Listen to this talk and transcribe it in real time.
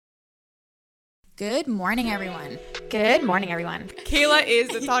Good morning, everyone. Good morning, everyone. Kayla is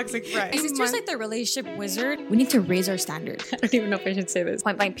the toxic friend. Is this just like the relationship wizard? We need to raise our standards. I don't even know if I should say this.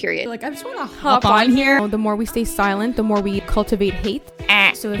 Point blank, period. Like, I just want to hop on here. The more we stay silent, the more we cultivate hate.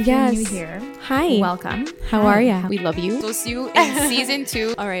 So if you're new here, hi. welcome. How are ya? We love you. We'll see you in season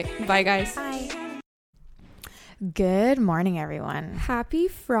 2. All right. Bye, guys. Bye. Good morning, everyone. Happy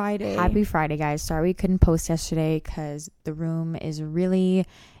Friday. Happy Friday, guys. Sorry we couldn't post yesterday because the room is really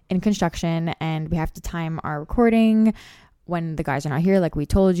in construction and we have to time our recording when the guys are not here, like we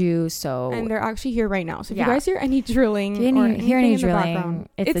told you. So and they're actually here right now. So if you guys hear any drilling, hear any drilling,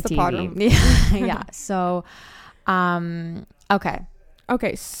 it's the TV. Pod room. Yeah. So,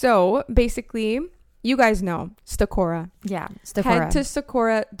 Okay. So basically, you guys know Stakora. Yeah, Stakora. Head to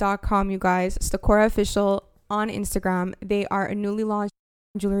Stakora.com, you guys. Stakora Official on Instagram. They are a newly launched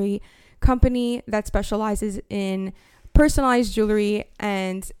jewelry company that specializes in personalized jewelry,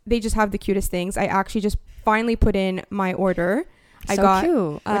 and they just have the cutest things. I actually just finally put in my order. I got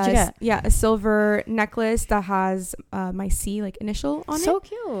cute. What'd you get? Yeah, a silver necklace that has my C initial on it. So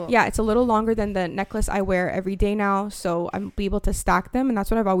cute. Yeah, it's a little longer than the necklace I wear every day now, so I'm able to stack them, and that's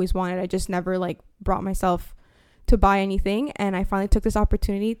what I've always wanted. I just never brought myself to buy anything, and I finally took this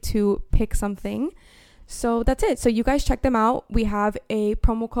opportunity to pick something. So that's it. So you guys check them out. We have a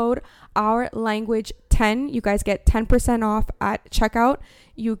promo code OurLanguage10. You guys get 10% off at checkout.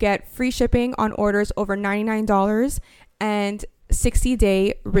 You get free shipping on orders over $99 and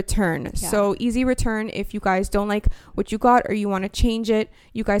 60-day return. Yeah. So easy return. If you guys don't like what you got or you want to change it,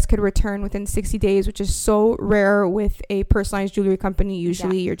 you guys could return within 60 days, which is so rare with a personalized jewelry company.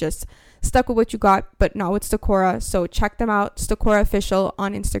 Usually you're just stuck with what you got, but not with Stakora. So check them out, Stakora Official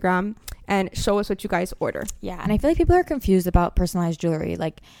on Instagram, and show us what you guys order. Yeah, and I feel like people are confused about personalized jewelry.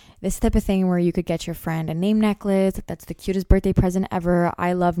 Like this type of thing where you could get your friend a name necklace. That's the cutest birthday present ever.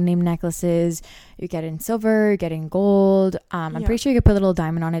 I love name necklaces. You get it in silver, you get it in gold. I'm pretty sure you could put a little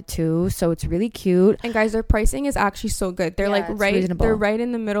diamond on it too. So it's really cute. And guys, their pricing is actually so good. They're reasonable. They're right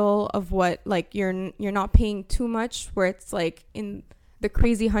in the middle of what you're not paying too much, where it's in the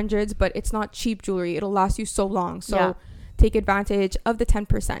crazy hundreds, but it's not cheap jewelry. It'll last you so long. So take advantage of the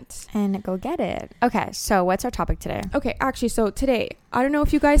 10% and go get it. Okay, so what's our topic today? Okay, actually, so today, I don't know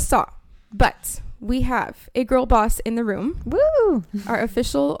if you guys saw, but we have a girl boss in the room. Woo!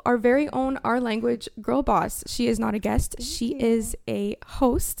 Our very own Our Language girl boss. She is not a guest. She is a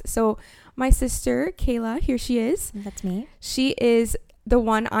host. So my sister, Kayla, here she is. That's me. She is the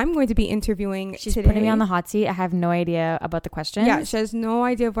one I'm going to be interviewing. She's today. Putting me on the hot seat. I have no idea about the questions. Yeah, she has no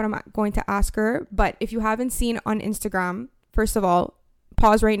idea of what I'm going to ask her. But if you haven't seen on Instagram, first of all,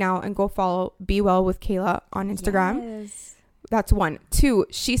 pause right now and go follow Be Well with Kayla on Instagram. Yes. That's 1. 2,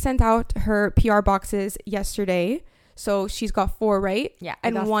 she sent out her PR boxes yesterday. So she's got 4, right? Yeah, I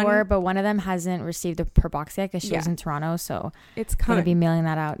got 4, but one of them hasn't received her box yet because she was in Toronto. So it's going to be mailing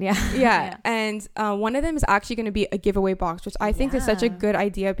that out. Yeah. Yeah. And one of them is actually going to be a giveaway box, which I think is such a good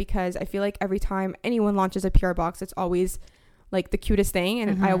idea because I feel like every time anyone launches a PR box, it's always the cutest thing.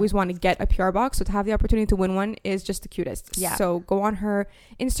 And I always want to get a PR box. So to have the opportunity to win one is just the cutest. Yeah. So go on her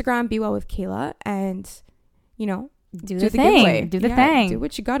Instagram, Be Well with Kayla, and, do the thing. Do the thing. Do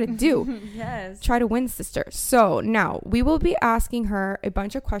what you got to do. Yes. Try to win, sister. So now we will be asking her a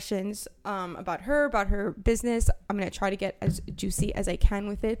bunch of questions about her business. I'm going to try to get as juicy as I can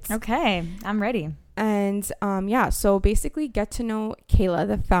with it. Okay. I'm ready. And so basically get to know Kayla,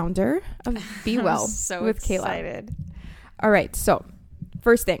 the founder of Be Well with excited. Kayla. All right. So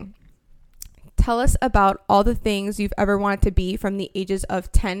first thing, tell us about all the things you've ever wanted to be from the ages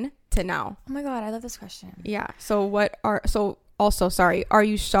of 10 to now. Oh my God, I love this question. Yeah. So are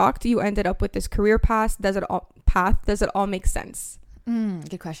you shocked you ended up with this career path? Does it all make sense?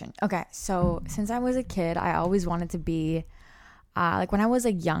 Good question. Okay. So since I was a kid, I always wanted to be when I was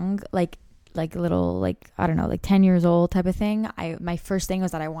young, little, I don't know, 10 years old type of thing. My first thing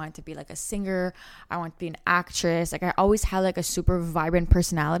was that I wanted to be a singer. I wanted to be an actress. I always had a super vibrant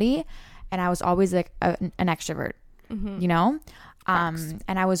personality, and I was always an extrovert, you know? And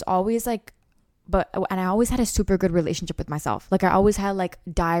I was always and I always had a super good relationship with myself. I always had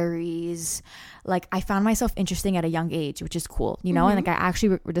diaries. I found myself interesting at a young age, which is cool, you know? And I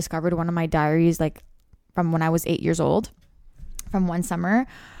actually discovered one of my diaries from when I was 8 years old, from one summer,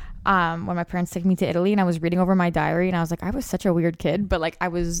 when my parents took me to Italy, and I was reading over my diary, and I was I was such a weird kid, but I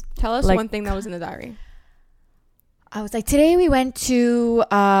was. Tell us one thing that was in the diary. I was today we went to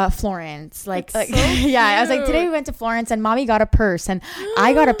Florence. So yeah, I was today we went to Florence, and mommy got a purse, and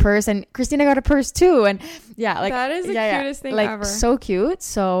I got a purse, and Christina got a purse too. And yeah, that is the cutest thing ever. So cute.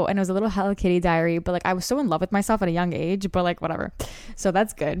 So, and it was a little Hello Kitty diary, but I was so in love with myself at a young age, but whatever. So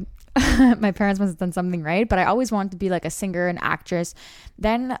that's good. My parents must have done something right, but I always wanted to be like a singer and actress.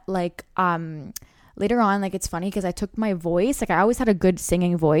 Then like later on, like it's funny because I took my voice, like I always had a good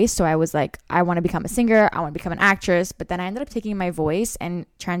singing voice, so I was like, I want to become a singer, I want to become an actress, but then I ended up taking my voice and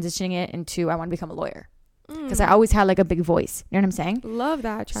transitioning it into I want to become a lawyer because I always had like a big voice, you know what I'm saying? Love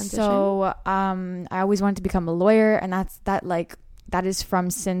that transition. So I always wanted to become a lawyer, and that is from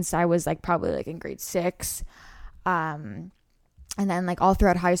since I was like probably like in grade 6. And then like all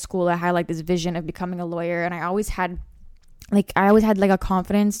throughout high school I had like this vision of becoming a lawyer, and I always had like a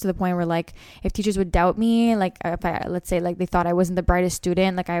confidence to the point where like if teachers would doubt me, like if I, let's say like they thought I wasn't the brightest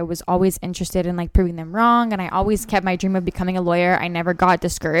student, like I was always interested in like proving them wrong, and I always kept my dream of becoming a lawyer. I never got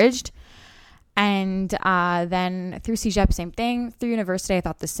discouraged. And then through CEGEP, same thing. Through university, I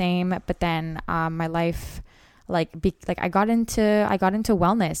thought the same. But then my life, I got into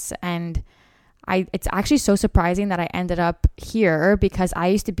wellness, and it's actually so surprising that I ended up here because I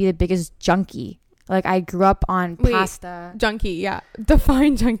used to be the biggest junkie. Like I grew up on pasta. Junkie, yeah.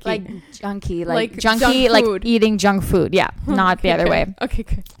 Define junkie. Like junkie, like junkie, like eating junk food. Yeah, not the other way. Okay,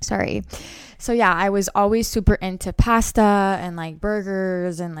 good. Sorry. So yeah, I was always super into pasta and like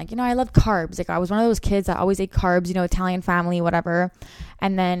burgers and like, you know, I love carbs. Like I was one of those kids that always ate carbs, you know, Italian family, whatever.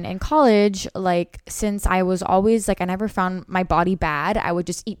 And then in college, like since I was always like, I never found my body bad, I would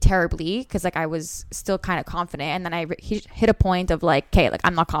just eat terribly because like I was still kind of confident. And then I hit a point of like, okay, like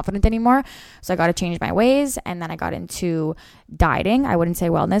I'm not confident anymore. So I got to change my ways. And then I got into dieting. I wouldn't say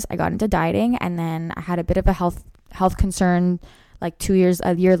wellness. I got into dieting, and then I had a bit of a health concern like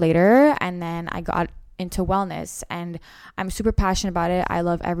a year later, and then I got into wellness, and I'm super passionate about it. I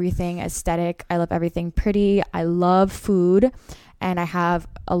love everything aesthetic. I love everything pretty. I love food, and I have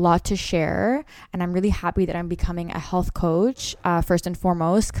a lot to share, and I'm really happy that I'm becoming a health coach first and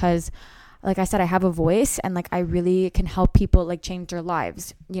foremost, because like I said, I have a voice, and like I really can help people like change their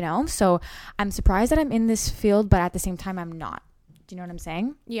lives, you know? So I'm surprised that I'm in this field, but at the same time I'm not. Do you know what I'm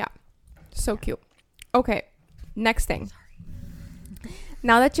saying? Yeah. So cute. Okay. Next thing.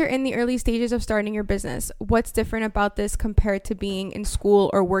 Now that you're in the early stages of starting your business, what's different about this compared to being in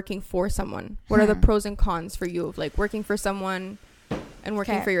school or working for someone? What are the pros and cons for you of like working for someone and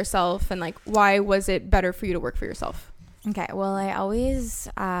working for yourself, and like why was it better for you to work for yourself? Okay, well, I always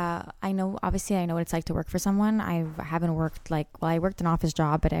I know what it's like to work for someone. I haven't worked I worked an office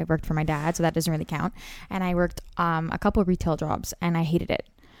job, but I worked for my dad, so that doesn't really count. And I worked a couple of retail jobs, and I hated it.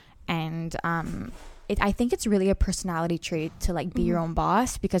 And I think it's really a personality trait to like be your own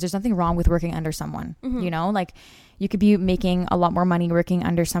boss, because there's nothing wrong with working under someone. You know, like you could be making a lot more money working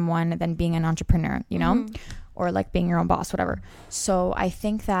under someone than being an entrepreneur, you know, or like being your own boss, whatever. So I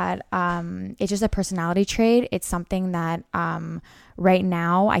think that it's just a personality trait. It's something that right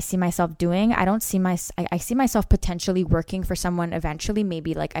now I see myself doing. I see myself potentially working for someone eventually,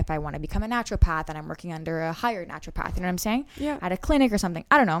 maybe like if I want to become a naturopath and I'm working under a hired naturopath, you know what I'm saying? Yeah. At a clinic or something.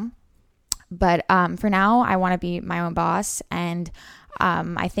 I don't know. But for now, I want to be my own boss. And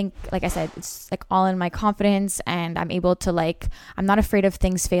I think, like I said, it's like all in my confidence, and I'm able to I'm not afraid of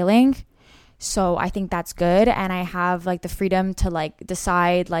things failing. So I think that's good. And I have like the freedom to like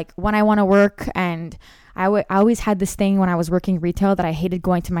decide like when I want to work. And I always had this thing when I was working retail that I hated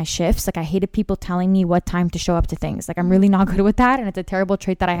going to my shifts. Like I hated people telling me what time to show up to things. Like I'm really not good with that. And it's a terrible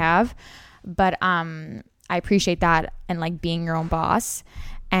trait that I have. But I appreciate that, and like being your own boss.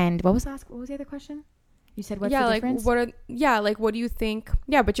 And what was the other question? You said what's the difference? What do you think?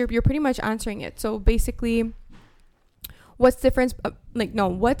 Yeah, but you're pretty much answering it. So basically, what's different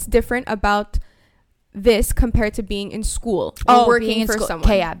about this compared to being in school or working for someone?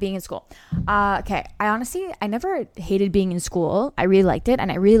 Okay, yeah, being in school. I never hated being in school. I really liked it,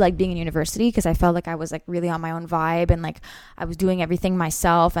 and I really liked being in university because I felt like I was like really on my own vibe, and like I was doing everything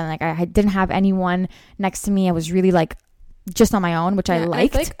myself, and like I didn't have anyone next to me. I was really like just on my own, which I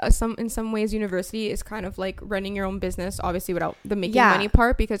liked. I feel like in some ways university is kind of like running your own business, obviously without the making money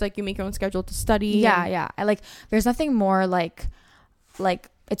part, because like you make your own schedule to study. I like, there's nothing more like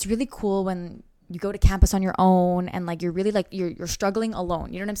it's really cool when you go to campus on your own, and like you're really like you're struggling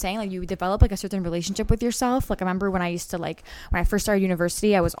alone, you know what I'm saying? Like you develop like a certain relationship with yourself. Like I remember when I first started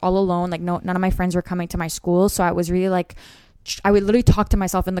university, I was all alone. Like none of my friends were coming to my school, so I was really like, I would literally talk to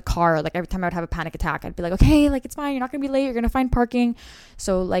myself in the car. Like every time I would have a panic attack, I'd be like, okay, like it's fine, you're not gonna be late, you're gonna find parking.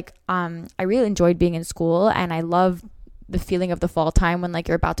 So like I really enjoyed being in school, and I love the feeling of the fall time when like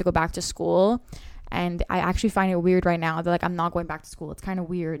you're about to go back to school. And I actually find it weird right now that like I'm not going back to school. It's kind of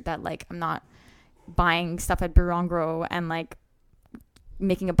weird that like I'm not buying stuff at Burongro and like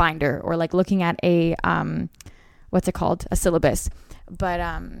making a binder, or like looking at a what's it called, a syllabus. But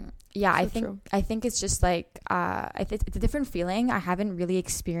yeah, So I think it's just like it's a different feeling. I haven't really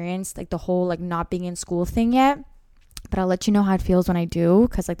experienced like the whole like not being in school thing yet, but I'll let you know how it feels when I do,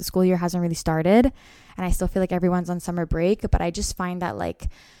 because like the school year hasn't really started and I still feel like everyone's on summer break. But I just find that like,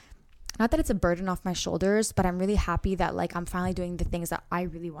 not that it's a burden off my shoulders, but I'm really happy that like I'm finally doing the things that I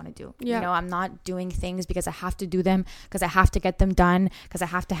really want to do. Yeah. You know, I'm not doing things because I have to do them, because I have to get them done, because I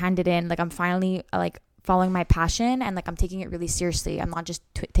have to hand it in. Like I'm finally like following my passion, and like I'm taking it really seriously. I'm not just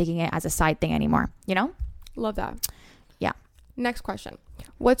taking it as a side thing anymore, you know? Love that. Yeah. Next question.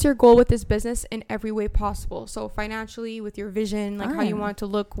 What's your goal with this business in every way possible? So financially, with your vision, like how you want it to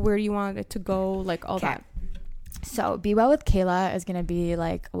look, where do you want it to go, like all that. So Be Well with Kayla is going to be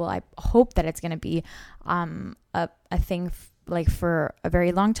like, well, I hope that it's going to be a thing like for a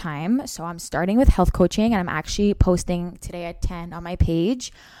very long time. So I'm starting with health coaching, and I'm actually posting today at 10 on my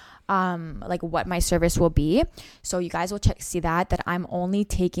page like what my service will be. So you guys will see that I'm only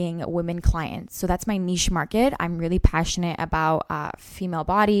taking women clients. So that's my niche market. I'm really passionate about female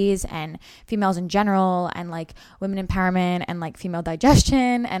bodies and females in general, and like women empowerment and like female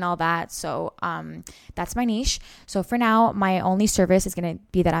digestion and all that. So that's my niche. So for now, my only service is going to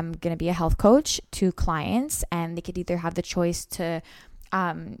be that I'm going to be a health coach to clients, and they could either have the choice to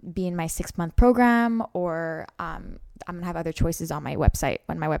be in my 6-month program, or I'm going to have other choices on my website.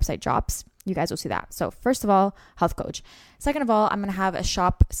 When my website drops, you guys will see that. So first of all, health coach. Second of all, I'm going to have a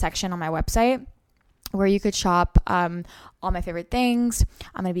shop section on my website where you could shop all my favorite things.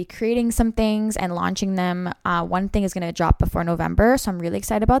 I'm going to be creating some things and launching them. One thing is going to drop before November, so I'm really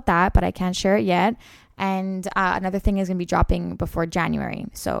excited about that, but I can't share it yet. And another thing is going to be dropping before January.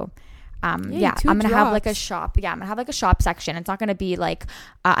 So I'm gonna have like a shop. Yeah, I'm gonna have like a shop section. It's not gonna be like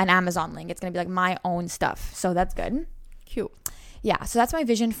an Amazon link. It's gonna be like my own stuff. So that's good. Cute. Yeah, so that's my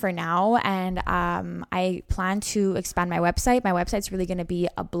vision for now, and I plan to expand my website. My website's really gonna be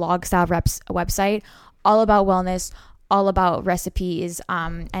a blog style website, all about wellness, all about recipes,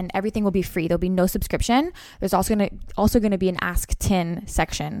 and everything will be free. There'll be no subscription. There's also gonna be an Ask Tin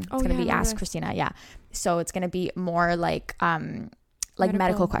section. It's gonna be Ask Christina. Yeah, so it's gonna be more like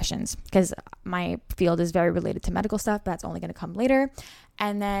medical questions, because my field is very related to medical stuff, but that's only going to come later.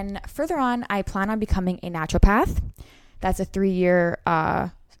 And then further on, I plan on becoming a naturopath. That's a 3-year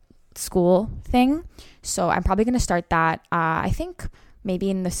school thing. So I'm probably going to start that, I think maybe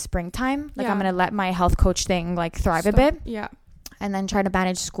in the springtime. Like I'm going to let my health coach thing like thrive a bit. Yeah. And then try to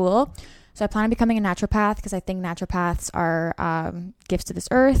manage school. So I plan on becoming a naturopath, because I think naturopaths are gifts to this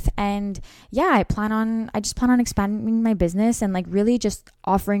earth. And yeah, I just plan on expanding my business and like really just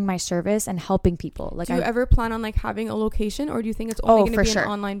offering my service and helping people. Like, do you ever plan on like having a location, or do you think it's only going to be an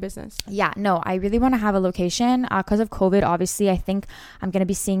online business? Yeah, no, I really want to have a location because of COVID. Obviously, I think I'm going to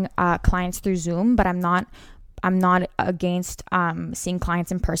be seeing clients through Zoom, but I'm not against seeing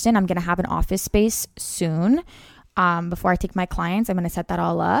clients in person. I'm going to have an office space soon. Before I take my clients, I'm going to set that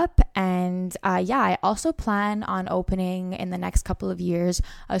all up. And I also plan on opening in the next couple of years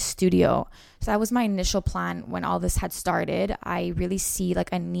a studio. So that was my initial plan when all this had started. I really see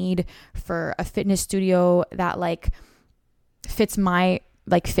like a need for a fitness studio that like fits my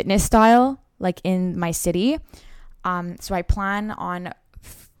like fitness style, like in my city. So I plan on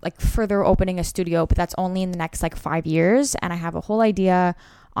like further opening a studio, but that's only in the next like 5 years. And I have a whole idea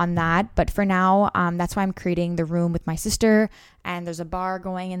on that, but for now that's why I'm creating the room with my sister, and there's a bar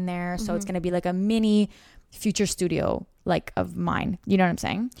going in there, so it's going to be like a mini future studio like of mine, you know what I'm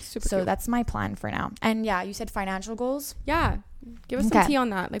saying? Super so cute. That's my plan for now. And yeah, you said financial goals. Yeah, give us some tea on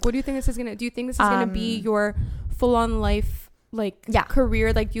that. Like, what do you think this is gonna do? You think this is gonna be your full-on life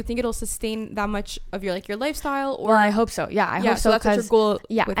career? Like, do you think it'll sustain that much of your your lifestyle? Or I hope so. I hope so. That's what your goal.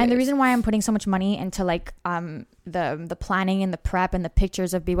 And the reason why I'm putting so much money into like the planning and the prep and the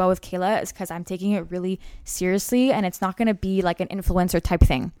pictures of Be Well with Kayla is because I'm taking it really seriously, and it's not going to be like an influencer type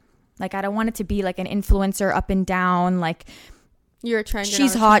thing. Like, I don't want it to be like an influencer up and down, like you're a trend,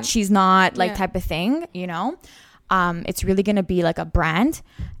 she's hot, she's not, like type of thing, you know? It's really going to be like a brand.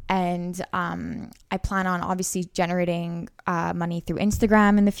 And I plan on obviously generating money through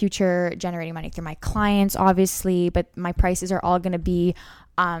Instagram in the future, generating money through my clients, obviously, but my prices are all going to be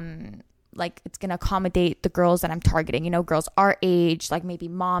like, it's going to accommodate the girls that I'm targeting, you know, girls our age, like maybe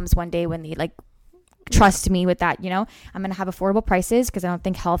moms one day when they like trust me with that, you know. I'm going to have affordable prices because I don't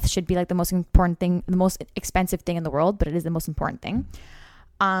think health should be like the most important thing, the most expensive thing in the world, but it is the most important thing.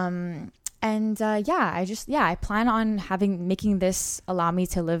 I plan on making this allow me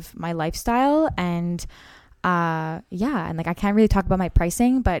to live my lifestyle, and and like I can't really talk about my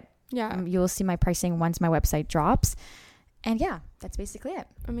pricing, but you'll see my pricing once my website drops. And yeah, that's basically it.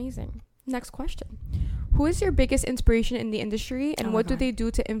 Amazing. Next question. Who is your biggest inspiration in the industry, and what do they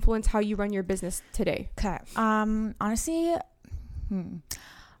do to influence how you run your business today? Okay. Honestly,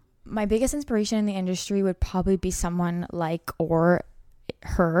 my biggest inspiration in the industry would probably be someone like or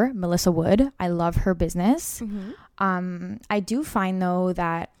her, Melissa Wood. I love her business. I do find though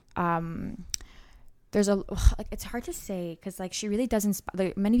that there's it's hard to say because like she really does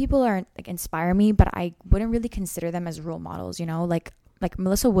inspire. Many people are like inspire me, but I wouldn't really consider them as role models. You know, like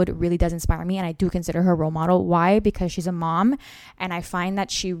Melissa Wood really does inspire me, and I do consider her a role model. Why? Because she's a mom, and I find that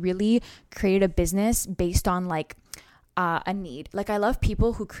she really created a business based on like a need. Like I love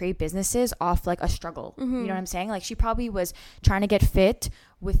people who create businesses off like a struggle. You know what I'm saying? Like she probably was trying to get fit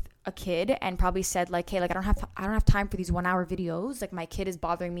with a kid and probably said like, hey, like I don't have time for these 1 hour videos. Like my kid is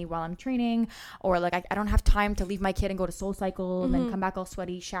bothering me while I'm training, or like I don't have time to leave my kid and go to Soul Cycle and then come back all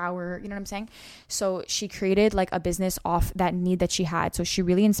sweaty, shower. You know what I'm saying? So she created like a business off that need that she had. So she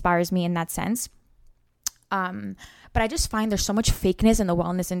really inspires me in that sense. But I just find there's so much fakeness in the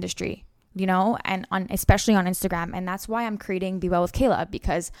wellness industry, you know, and especially on Instagram. And that's why I'm creating Be Well with Kayla,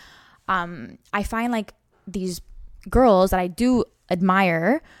 because I find like these girls that I do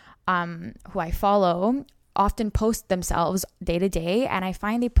admire, who I follow, often post themselves day to day, and I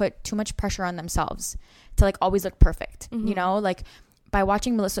find they put too much pressure on themselves to like always look perfect. You know, like by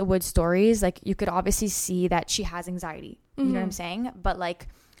watching Melissa Wood's stories, like you could obviously see that she has anxiety. You know what I'm saying? But like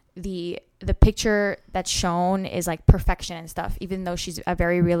the picture that's shown is like perfection and stuff, even though she's a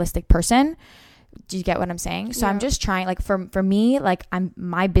very realistic person. Do you get what I'm saying? So I'm just trying, like for me, like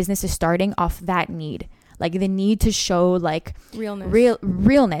my business is starting off that need, like the need to show like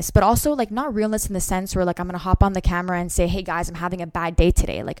realness, but also like not realness in the sense where like I'm gonna hop on the camera and say, hey guys, I'm having a bad day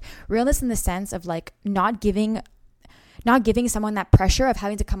today. Like realness in the sense of like not giving someone that pressure of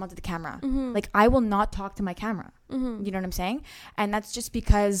having to come onto the camera. Like I will not talk to my camera. You know what I'm saying? And that's just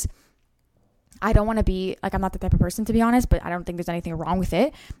because I don't want to be like, I'm not the type of person, to be honest, but I don't think there's anything wrong with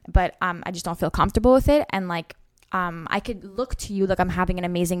it, but I just don't feel comfortable with it. And like I could look to you like I'm having an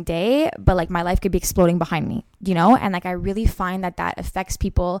amazing day, but like my life could be exploding behind me, you know? And like I really find that affects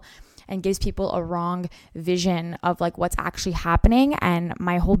people and gives people a wrong vision of like what's actually happening. And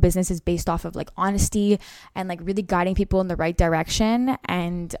my whole business is based off of like honesty and like really guiding people in the right direction.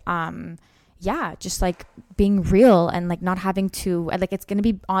 And just like being real and like not having to, like it's going to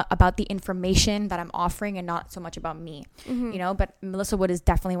be about the information that I'm offering and not so much about me, you know? But Melissa Wood is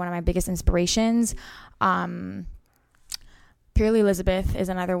definitely one of my biggest inspirations. Purely Elizabeth is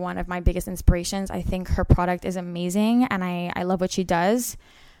another one of my biggest inspirations. I think her product is amazing and I love what she does.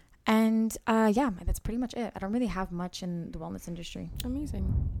 And that's pretty much it. I don't really have much in the wellness industry.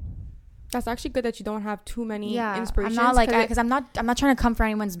 Amazing. That's actually good that you don't have too many inspirations. I'm not like, because I'm not trying to come for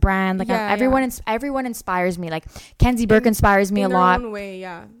anyone's brand. Like everyone inspires me. Like Kenzie Burke inspires me a lot. In their own way,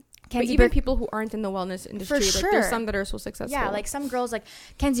 yeah. But even people who aren't in the wellness industry, for like sure. There's some that are so successful. Yeah, like some girls, like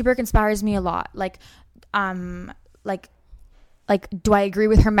Kenzie Burke inspires me a lot. Like do I agree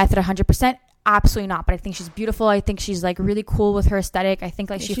with her method 100%? Absolutely not. But I think she's beautiful. I think she's like really cool with her aesthetic. I think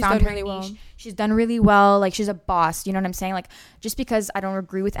like she found her really niche. Well. She's done really well. Like she's a boss. You know what I'm saying? Like just because I don't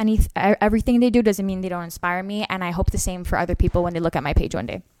agree with everything they do doesn't mean they don't inspire me. And I hope the same for other people when they look at my page one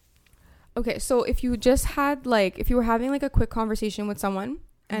day. Okay, so if you just had like, if you were having like a quick conversation with someone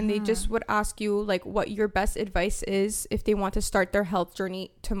and they just would ask you like what your best advice is if they want to start their health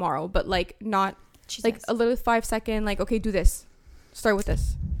journey tomorrow, but like not like a little 5-second, like, okay, do this. Start with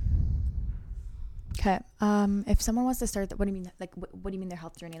this. Okay. If someone wants to start, what do you mean? Like, what do you mean their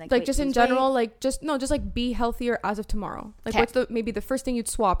health journey? Like just in general, like just like be healthier as of tomorrow. Like what's maybe the first thing you'd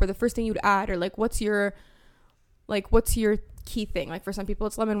swap or the first thing you'd add, or like what's your key thing? Like for some people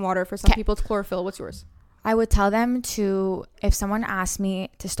it's lemon water, for some people it's chlorophyll. What's yours? I would tell them to, if someone asked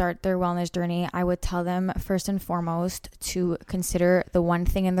me to start their wellness journey, I would tell them first and foremost to consider the one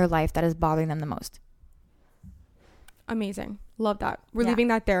thing in their life that is bothering them the most. Amazing. Love that. We're leaving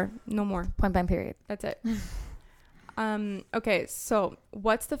that there. No more. Point blank period. That's it. Okay, so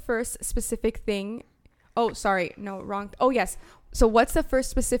what's the first specific thing? Oh, sorry. No, wrong. Oh, yes. So what's the first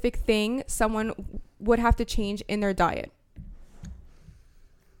specific thing someone would have to change in their diet?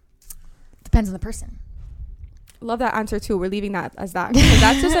 Depends on the person. Love that answer too. We're leaving that as that.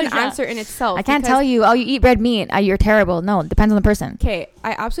 That's just an answer in itself. I can't tell you, oh, you eat red meat, you're terrible. No, it depends on the person. Okay,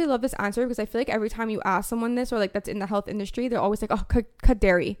 I absolutely love this answer because I feel like every time you ask someone this, or like that's in the health industry, they're always like, oh, cut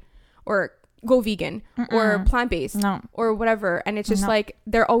dairy, or go vegan, or plant-based, or whatever. And it's just like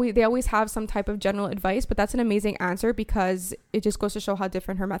they always have some type of general advice, but that's an amazing answer because it just goes to show how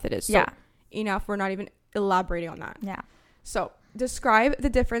different her method is. So enough. We're not even elaborating on that. Yeah. So describe the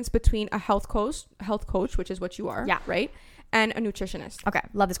difference between a health coach, which is what you are, right, and a nutritionist? Okay,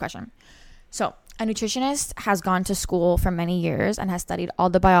 love this question. So a nutritionist has gone to school for many years and has studied all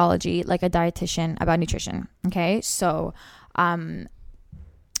the biology like a dietitian about nutrition. Okay, so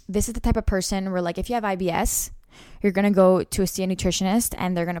this is the type of person where, like, if you have IBS, you're going to go to see a nutritionist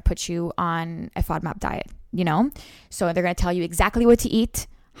and they're going to put you on a FODMAP diet, you know? So they're going to tell you exactly what to eat,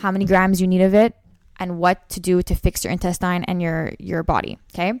 how many grams you need of it, and what to do to fix your intestine and your body,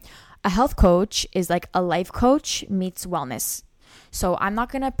 okay? A health coach is like a life coach meets wellness. So I'm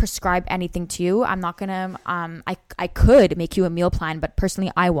not going to prescribe anything to you. I'm not going to, I could make you a meal plan, but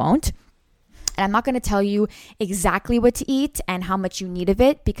personally I won't. And I'm not going to tell you exactly what to eat and how much you need of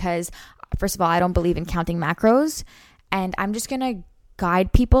it because, first of all, I don't believe in counting macros. And I'm just going to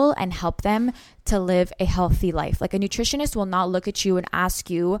guide people and help them to live a healthy life. Like, a nutritionist will not look at you and ask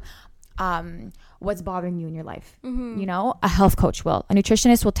you what's bothering you in your life. You know, a health coach will. A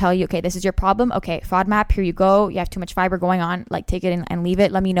nutritionist will tell you, okay, this is your problem. Okay, FODMAP, here you go. You have too much fiber going on. Like, take it and leave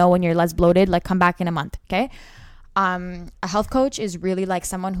it. Let me know when you're less bloated. Like, come back in a month. Okay. A health coach is really like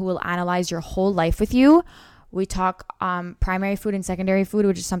someone who will analyze your whole life with you. We talk primary food and secondary food,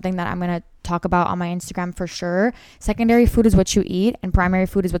 which is something that I'm going to talk about on my Instagram for sure. Secondary food is what you eat and primary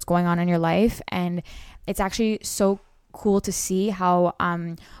food is what's going on in your life. And it's actually so cool to see how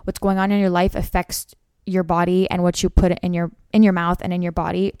what's going on in your life affects your body and what you put in your mouth and in your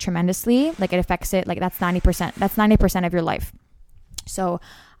body tremendously. Like, it affects it. Like, that's 90%. That's 90% of your life. So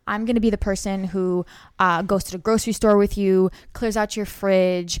I'm going to be the person who goes to the grocery store with you, clears out your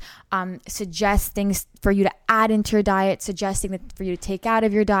fridge, suggests things for you to add into your diet, suggesting that for you to take out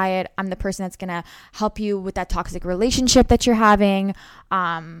of your diet. I'm the person that's going to help you with that toxic relationship that you're having,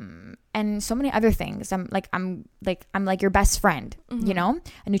 and so many other things. I'm like your best friend, you know?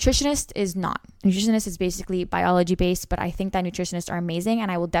 A nutritionist is not. A nutritionist is basically biology based, but I think that nutritionists are amazing,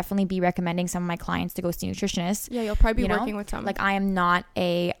 and I will definitely be recommending some of my clients to go see nutritionists. Yeah, you'll probably be working with some. Like, I am not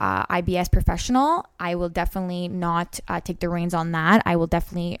a IBS professional. I will definitely not take the reins on that. I will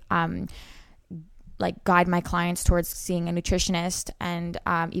definitely like guide my clients towards seeing a nutritionist and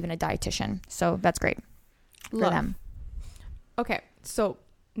even a dietitian. So that's great for them. Okay, so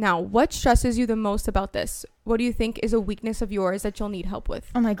now, what stresses you the most about this? What do you think is a weakness of yours that you'll need help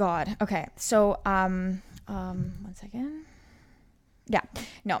with? Oh my God. Okay. So, 1 second. Yeah.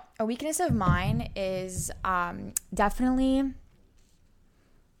 No, a weakness of mine is definitely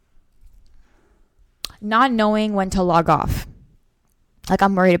not knowing when to log off. Like,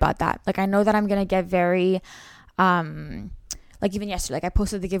 I'm worried about that. Like, I know that I'm going to get very, like, even yesterday, like, I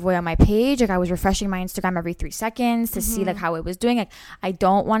posted the giveaway on my page. Like, I was refreshing my Instagram every 3 seconds to see like how it was doing. Like, I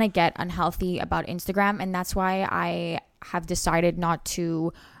don't want to get unhealthy about Instagram. And that's why I have decided not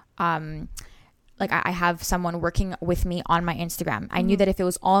to, like, I have someone working with me on my Instagram. I knew that if it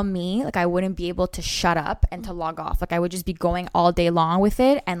was all me, like, I wouldn't be able to shut up and to log off. Like, I would just be going all day long with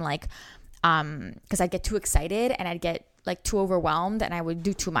it. And like, because I'd get too excited and I'd get like too overwhelmed and I would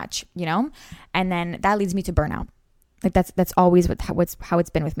do too much, you know? And then that leads me to burnout. Like, that's always how it's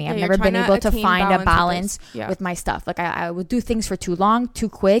been with me. I've never been able to find a balance with my stuff. Like, I would do things for too long, too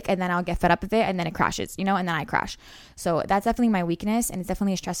quick, and then I'll get fed up with it, and then it crashes, you know, and then I crash. So that's definitely my weakness, and it's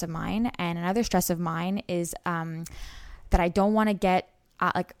definitely a stress of mine. And another stress of mine is that I don't want to get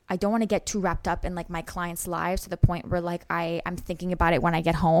I don't want to get too wrapped up in like my clients' lives to the point where like I'm thinking about it when I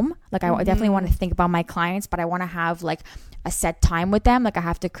get home. Like, I definitely want to think about my clients, but I want to have like a set time with them. Like, I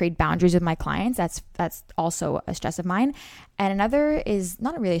have to create boundaries with my clients. That's also a stress of mine. And another is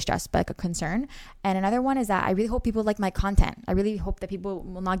not really a stress, but like a concern. And another one is that I really hope people like my content. I really hope that people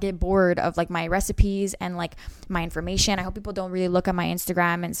will not get bored of like my recipes and like my information. I hope people don't really look at my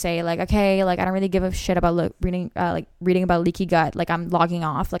Instagram and say like, okay, like I don't really give a shit about reading about leaky gut. Like, I'm logging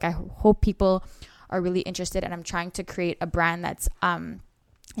off. Like, I hope people are really interested, and I'm trying to create a brand that's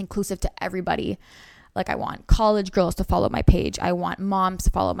inclusive to everybody. Like, I want college girls to follow my page. I want moms to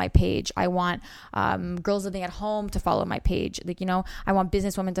follow my page. I want girls living at home to follow my page. Like, you know, I want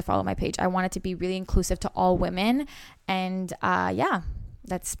businesswomen to follow my page. I want it to be really inclusive to all women. And yeah,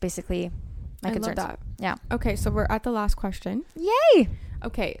 that's basically my concerns. Love that. Yeah. Okay, so we're at the last question. Yay!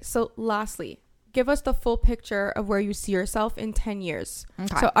 Okay, so lastly, give us the full picture of where you see yourself in 10 years.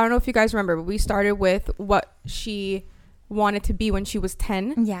 Okay. So I don't know if you guys remember, but we started with what she wanted to be when she was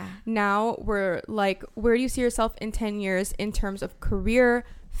 10. Yeah. Now we're like, where do you see yourself in 10 years in terms of career,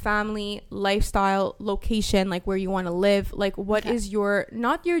 family, lifestyle, location, like where you want to live? Like, what is your,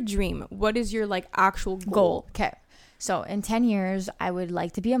 not your dream, what is your like actual goal? Okay. So in 10 years, I would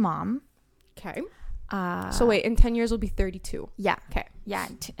like to be a mom. Okay. So wait, in 10 years we'll be 32. Yeah. Okay. Yeah.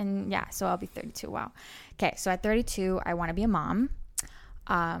 So I'll be 32. Wow. Okay. So at 32, I want to be a mom.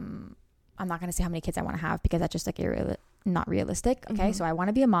 I'm not going to say how many kids I want to have because that's just like not realistic. Okay. So I want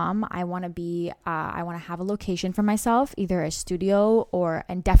to be a mom. I want to have a location for myself, either a studio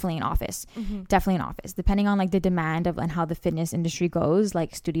and definitely an office. Definitely an office, depending on like the demand of and how the fitness industry goes,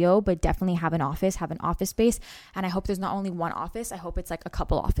 like studio, but definitely have an office space. And I hope there's not only one office. I hope it's like a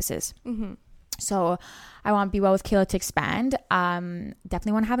couple offices. So I want Be Well with Kayla to expand.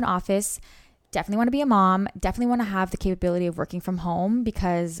 Definitely want to have an office. Definitely want to be a mom. Definitely want to have the capability of working from home,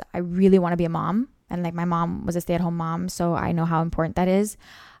 because I really want to be a mom. And like my mom was a stay-at-home mom, so I know how important that is.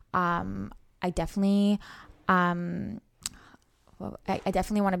 I definitely want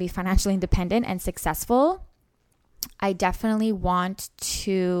to be financially independent and successful. I definitely want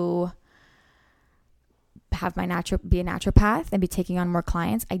to have be a naturopath and be taking on more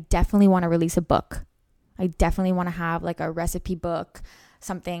clients. I definitely want to release a book. I definitely want to have like a recipe book,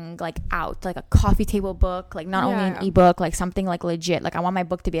 something like out, like a coffee table book, like not only an ebook, like something like legit. Like I want my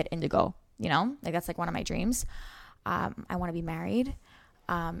book to be at Indigo, you know, like that's like one of my dreams. I want to be married,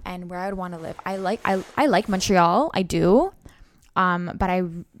 and where I would want to live. I like Montreal. I do. But I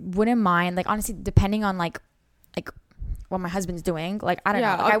wouldn't mind, like, honestly, depending on like what my husband's doing. Like, I don't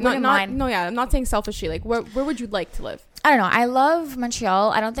know. Like, I wouldn't mind. No, yeah. I'm not saying selfishly. Like, where would you like to live? I don't know. I love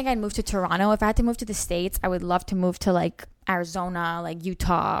Montreal. I don't think I'd move to Toronto. If I had to move to the States, I would love to move to like Arizona, like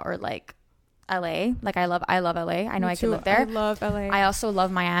Utah, or like LA. Like I love LA. I know I could live there. I love LA. I also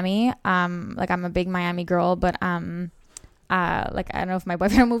love Miami. Like I'm a big Miami girl, but like I don't know if my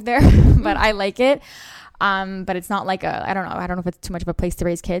boyfriend moved there, but I like it. But it's not like I don't know if it's too much of a place to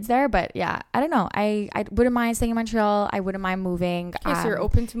raise kids there, but yeah, I don't know. I wouldn't mind staying in Montreal. I wouldn't mind moving. Okay, so you're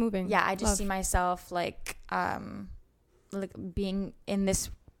open to moving. Yeah, I just see myself like being in this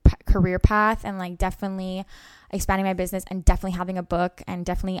career path, and like definitely expanding my business, and definitely having a book, and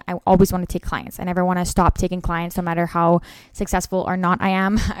definitely I always want to take clients. I never want to stop taking clients, no matter how successful or not I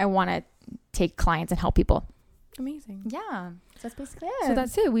am. I want to take clients and help people. Amazing. Yeah. So that's basically it. So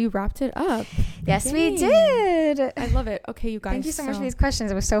that's it. We wrapped it up. Yes, Yay. we did. I love it. Okay, you guys. Thank you so much for these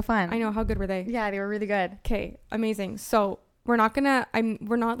questions. It was so fun. I know. How good were they? Yeah, they were really good. Okay, amazing. So we're not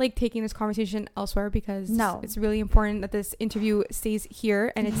like taking this conversation elsewhere, because it's really important that this interview stays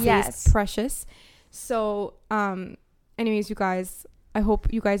here and it stays precious. So, anyways, you guys, I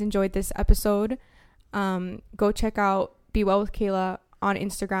hope you guys enjoyed this episode. Go check out Be Well with Kayla on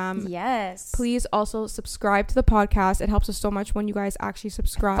Instagram. Yes. Please also subscribe to the podcast. It helps us so much when you guys actually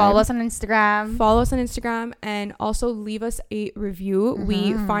subscribe. Follow us on Instagram. And also leave us a review.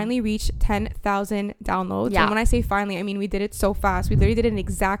 We finally reached 10,000 downloads. Yeah. And when I say finally, I mean we did it so fast. We literally did it in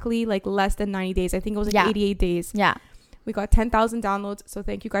exactly like less than 90 days. I think it was like 88 days. Yeah. We got 10,000 downloads. So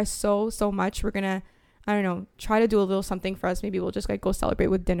thank you guys so much. We're gonna, I don't know, try to do a little something for us. Maybe we'll just like go celebrate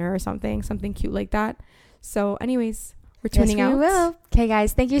with dinner or something cute like that. So anyways, we're tuning out. We will. Okay,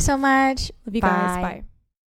 guys. Thank you so much. Love you guys. Bye.